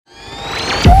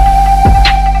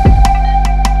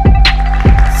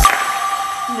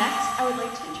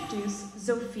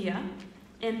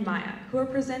and Maya, who are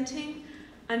presenting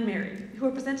on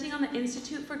the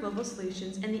Institute for Global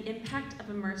Solutions and the impact of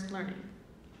immersed learning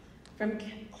from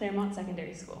Claremont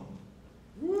Secondary School.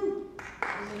 Woo.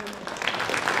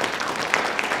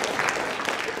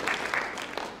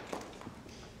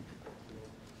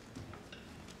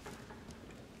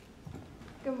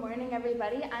 Good morning,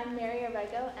 everybody. I'm Mary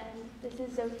Arrego, and this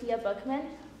is Sophia Bookman.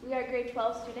 We are grade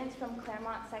 12 students from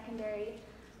Claremont Secondary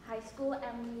High School,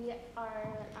 and we are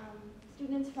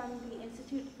students from the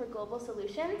Institute for Global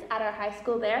Solutions at our high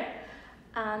school there.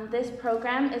 This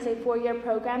program is a 4-year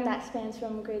program that spans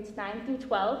from grades 9 through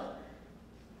 12.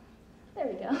 There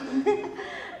we go.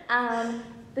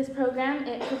 This program,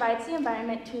 it provides the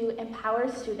environment to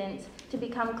empower students to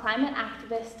become climate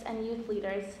activists and youth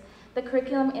leaders. The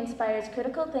curriculum inspires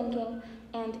critical thinking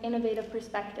and innovative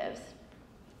perspectives.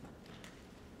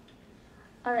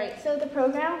 All right, so the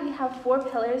program, we have 4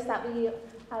 pillars that we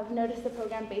have noticed the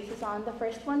program bases on. The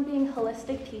first one being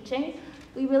holistic teaching.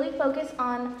 We really focus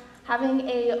on having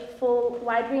a full,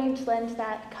 wide-range lens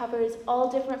that covers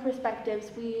all different perspectives.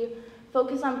 We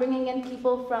focus on bringing in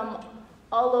people from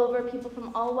all over, people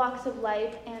from all walks of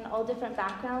life and all different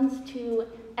backgrounds to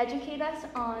educate us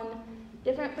on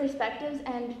different perspectives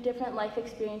and different life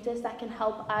experiences that can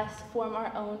help us form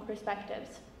our own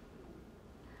perspectives.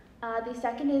 The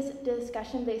second is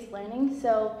discussion-based learning.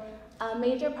 So a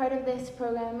major part of this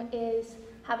program is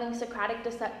having Socratic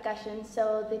discussions.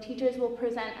 So the teachers will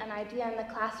present an idea in the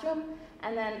classroom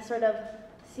and then sort of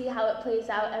see how it plays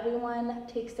out. Everyone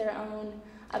takes their own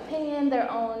opinion, their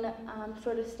own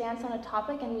sort of stance on a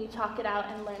topic, and we talk it out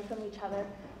and learn from each other.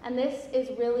 And this is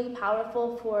really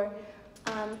powerful for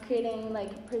creating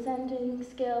like presenting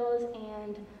skills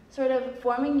and sort of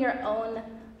forming your own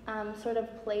sort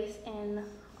of place in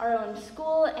our own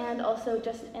school and also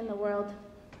just in the world.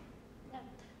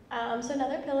 So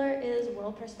another pillar is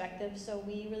world perspective. So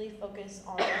we really focus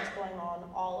on what's going on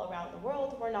all around the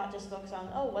world. We're not just focused on,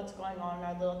 oh, what's going on in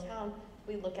our little town.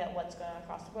 We look at what's going on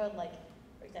across the world, like,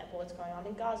 for example, what's going on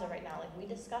in Gaza right now. Like, we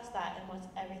discuss that and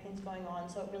everything's going on.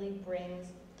 So it really brings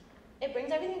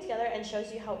everything together and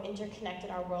shows you how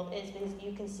interconnected our world is, because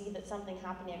you can see that something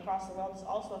happening across the world is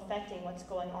also affecting what's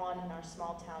going on in our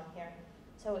small town here.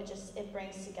 So it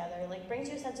brings together, like brings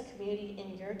you a sense of community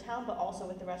in your town, but also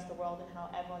with the rest of the world and how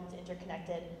everyone's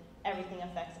interconnected, everything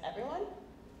affects everyone.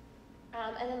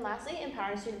 And then lastly,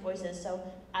 empowering student voices. So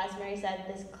as Mary said,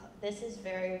 this is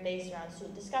very based around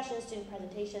student discussions, student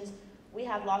presentations. We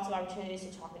have lots of opportunities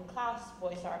to talk in class,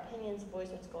 voice our opinions, voice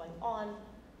what's going on.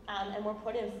 And we're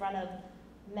put in front of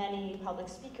many public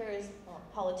speakers,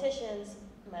 politicians,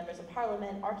 members of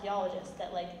parliament, archaeologists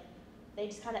that they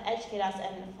just kind of educate us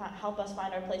and help us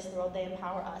find our place in the world. They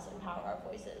empower us, empower our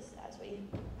voices as we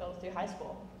go through high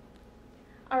school.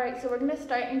 All right, so we're going to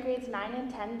start in grades 9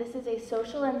 and 10. This is a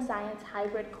social and science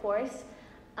hybrid course.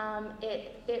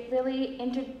 It really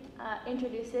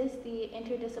introduces the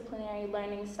interdisciplinary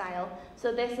learning style.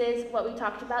 So this is what we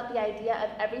talked about, the idea of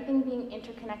everything being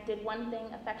interconnected, one thing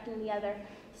affecting the other.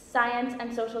 Science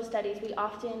and social studies, we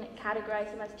often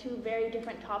categorize them as 2 very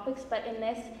different topics, but in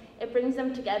this, it brings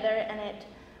them together and it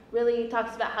really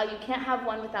talks about how you can't have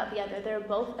one without the other. They're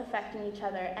both affecting each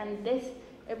other, and it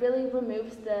really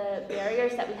removes the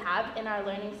barriers that we have in our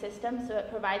learning system, so it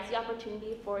provides the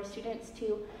opportunity for students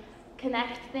to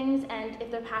connect things, and if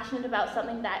they're passionate about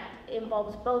something that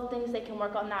involves both things, they can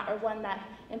work on that, or one that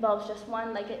involves just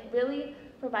one. It really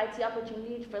provides the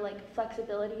opportunity for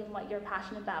flexibility in what you're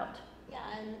passionate about. Yeah,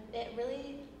 and it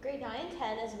really, grade 9 and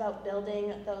 10 is about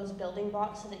building those building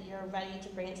blocks so that you're ready to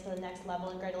bring it to the next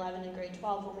level in grade 11 and grade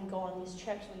 12. When we go on these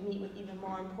trips, we meet with even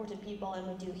more important people and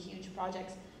we do huge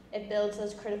projects. It builds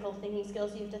those critical thinking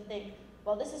skills. You have to think,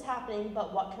 well, this is happening,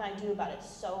 but what can I do about it?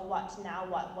 So what? Now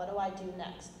what? What do I do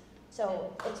next?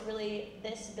 So it's really,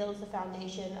 this builds the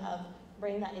foundation of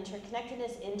bringing that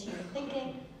interconnectedness into your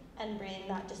thinking and bringing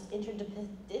that just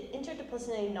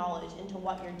interdisciplinary knowledge into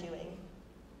what you're doing.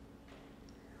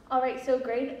 All right, so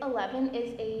grade 11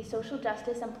 is a social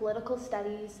justice and political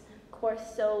studies course.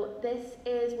 So this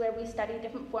is where we study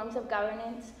different forms of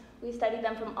governance. We study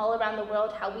them from all around the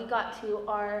world, how we got to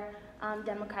our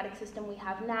democratic system we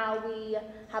have now. We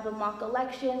have a mock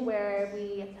election where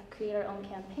we create our own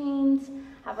campaigns,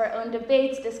 have our own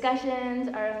debates, discussions,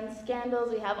 our own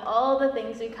scandals. We have all the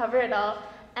things, we cover it all.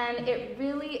 And it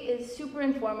really is super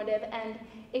informative, and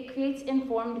it creates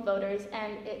informed voters,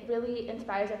 and it really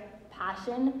inspires a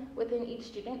passion within each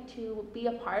student to be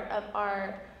a part of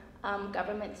our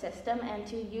government system, and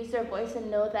to use their voice and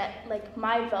know that like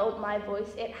my vote, my voice,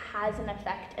 it has an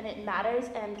effect and it matters.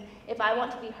 And if I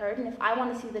want to be heard and if I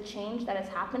want to see the change that is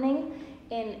happening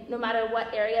in no matter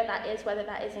what area that is, whether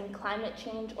that is in climate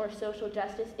change or social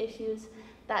justice issues,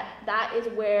 that is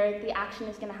where the action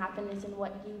is going to happen, is in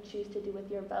what you choose to do with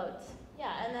your votes.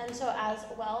 Yeah, and then so as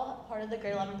well, part of the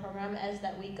grade 11 program is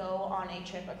that we go on a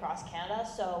trip across Canada.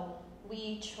 So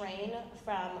we train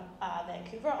from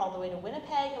Vancouver all the way to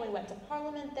Winnipeg, and we went to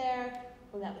Parliament there.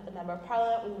 We met with the Member of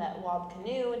Parliament, we met Wab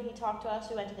Canoe, and he talked to us.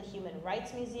 We went to the Human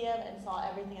Rights Museum and saw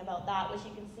everything about that, which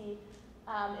you can see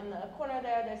in the corner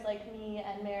there. There's like me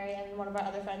and Mary and one of our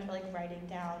other friends were like writing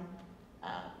down.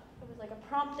 It was like a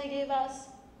prompt they gave us.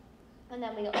 And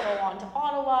then we go on to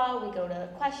Ottawa, we go to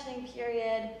questioning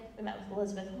period, we met with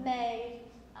Elizabeth May,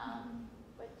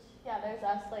 which, yeah, there's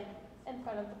us like in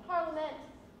front of the Parliament,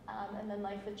 and then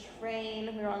like the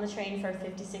train, we were on the train for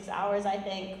 56 hours, I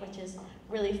think, which is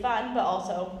really fun, but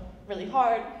also really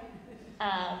hard.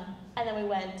 And then we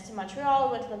went to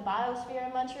Montreal, we went to the Biosphere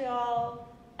in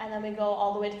Montreal, and then we go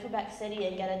all the way to Quebec City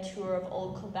and get a tour of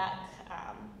old Quebec,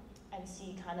 and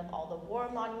see kind of all the war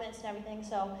monuments and everything.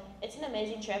 So it's an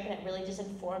amazing trip, and it really just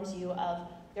informs you of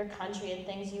your country and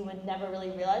things you would never really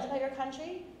realize about your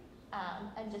country,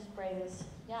 and just brings,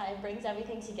 yeah, it brings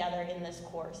everything together in this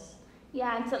course.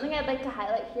 Yeah, and something I'd like to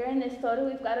highlight here in this photo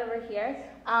we've got over here,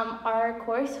 our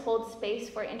course holds space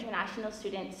for international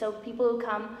students, so people who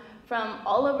come from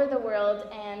all over the world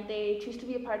and they choose to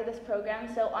be a part of this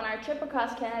program. So on our trip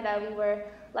across Canada, we were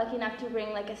lucky enough to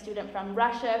bring like a student from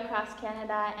Russia across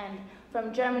Canada, and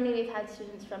from Germany we've had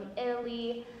students from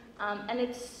Italy, and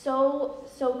it's so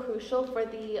crucial for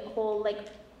the whole like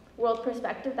world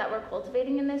perspective that we're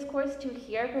cultivating in this course, to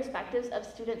hear perspectives of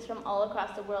students from all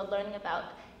across the world learning about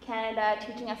Canada,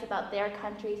 teaching us about their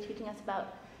countries, teaching us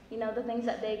about, you know, the things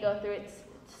that they go through. It's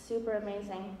super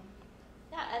amazing.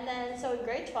 Yeah, and then so in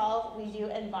grade 12 we do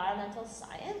environmental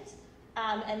science,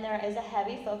 and there is a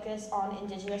heavy focus on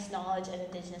Indigenous knowledge and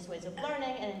Indigenous ways of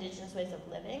learning and Indigenous ways of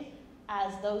living,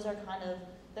 as those are kind of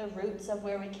the roots of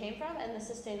where we came from and the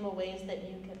sustainable ways that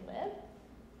you can live.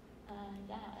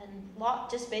 Yeah, and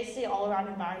just basically all around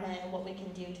environment and what we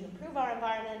can do to improve our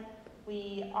environment.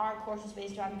 Our course was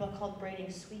based around a book called Braiding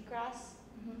Sweetgrass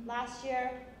last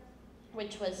year,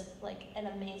 which was like an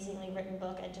amazingly written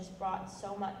book and just brought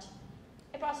so much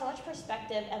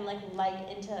perspective and like light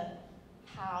into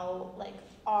how like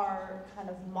our kind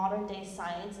of modern day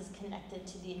science is connected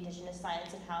to the Indigenous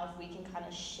science, and how if we can kind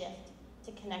of shift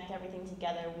to connect everything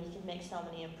together, we can make so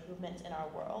many improvements in our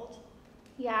world.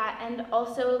 Yeah, and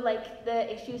also like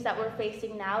the issues that we're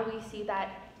facing now, we see that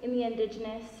in the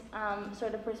Indigenous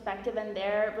sort of perspective and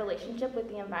their relationship with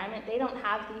the environment, they don't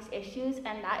have these issues,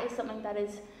 and that is something that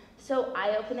is so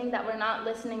eye-opening that we're not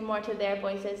listening more to their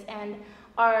voices. And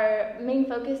our main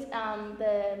focus,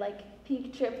 the like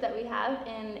peak trip that we have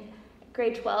in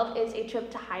grade 12 is a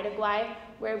trip to Haida Gwaii,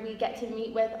 where we get to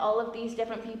meet with all of these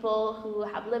different people who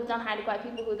have lived on Haida Gwaii,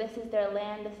 people who this is their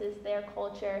land, this is their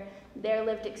culture, their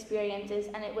lived experiences,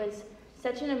 and it was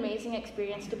such an amazing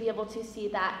experience to be able to see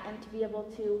that and to be able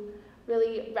to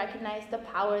really recognize the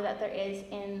power that there is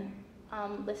in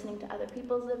listening to other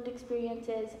people's lived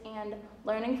experiences and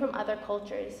learning from other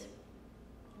cultures.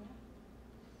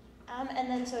 And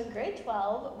then so in grade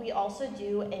 12, we also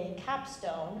do a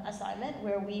capstone assignment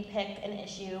where we pick an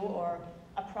issue or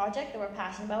a project that we're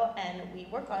passionate about and we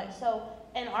work on it. So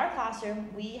in our classroom,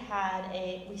 we have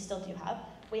a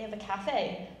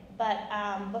cafe.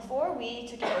 But before we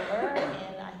took it over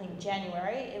in, I think,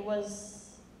 January, it was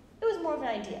more of an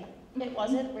idea. It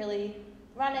wasn't really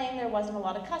running, there wasn't a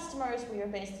lot of customers, we were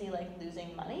basically like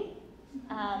losing money.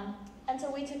 And so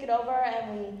we took it over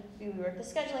and we reworked the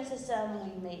scheduling system,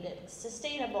 we made it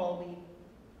sustainable, we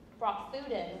brought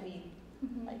food in,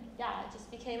 it just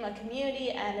became a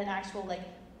community and an actual like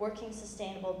working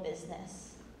sustainable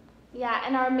business. Yeah,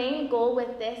 and our main goal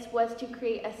with this was to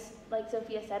create, like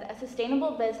Sophia said, a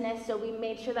sustainable business. So we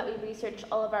made sure that we researched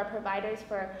all of our providers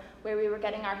for where we were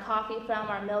getting our coffee from,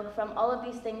 our milk from, all of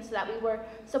these things, so that we were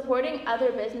supporting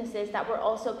other businesses that were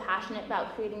also passionate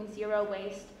about creating zero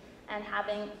waste and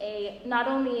having not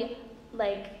only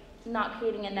like not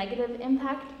creating a negative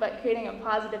impact, but creating a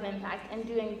positive impact and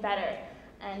doing better,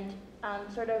 and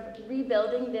sort of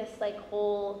rebuilding this like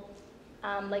whole,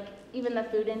 like even the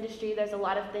food industry, there's a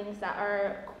lot of things that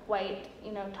are quite,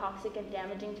 toxic and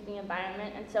damaging to the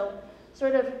environment. And so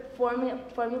sort of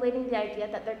formulating the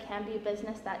idea that there can be a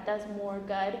business that does more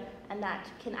good and that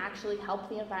can actually help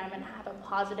the environment have a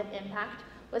positive impact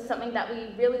was something that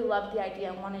we really loved the idea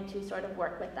and wanted to sort of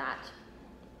work with that.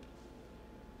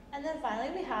 And then finally,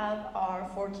 we have our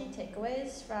 4 key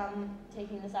takeaways from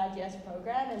taking this IGS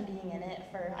program and being in it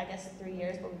for, I guess, 3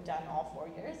 years, but we've done all 4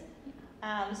 years.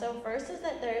 So first is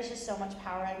that there is just so much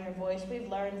power in your voice. We've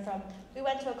learned from, we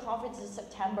went to a conference in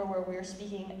September where we were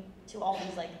speaking to all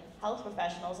these health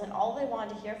professionals, and all they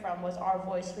wanted to hear from was our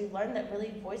voice. We've learned that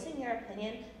really voicing your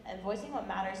opinion and voicing what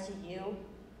matters to you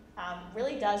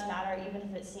really does matter, even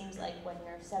if it seems like when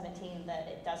you're 17 that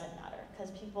it doesn't matter.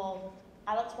 Because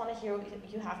adults want to hear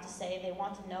what you have to say. They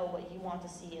want to know what you want to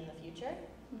see in the future.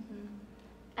 Mm-hmm.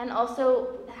 And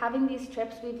also, having these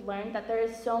trips, we've learned that there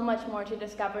is so much more to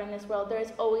discover in this world. There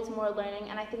is always more learning,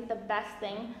 and I think the best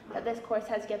thing that this course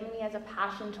has given me is a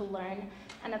passion to learn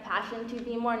and a passion to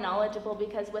be more knowledgeable,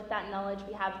 because with that knowledge,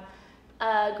 we have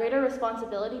a greater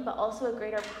responsibility, but also a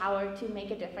greater power to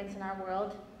make a difference in our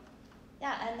world.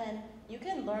 Yeah, and then you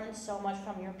can learn so much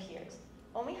from your peers.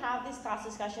 When we have these class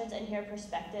discussions and hear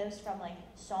perspectives from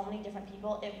so many different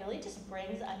people, it really just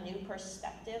brings a new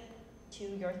perspective to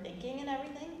your thinking and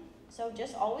everything. So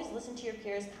just always listen to your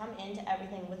peers, come into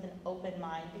everything with an open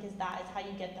mind, because that is how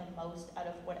you get the most out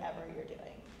of whatever you're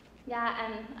doing. Yeah,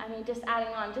 and I mean, just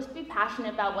adding on, just be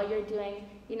passionate about what you're doing.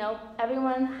 You know,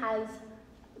 everyone has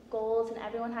goals and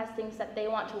everyone has things that they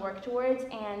want to work towards,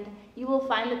 and you will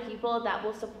find the people that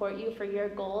will support you for your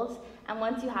goals. And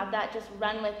once you have that, just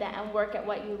run with it and work at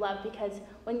what you love, because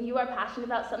when you are passionate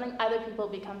about something, other people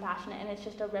become passionate, and it's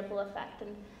just a ripple effect.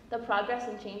 And the progress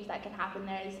and change that can happen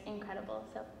there is incredible.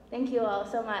 So thank you all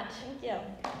so much. Thank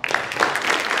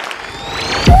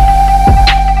you.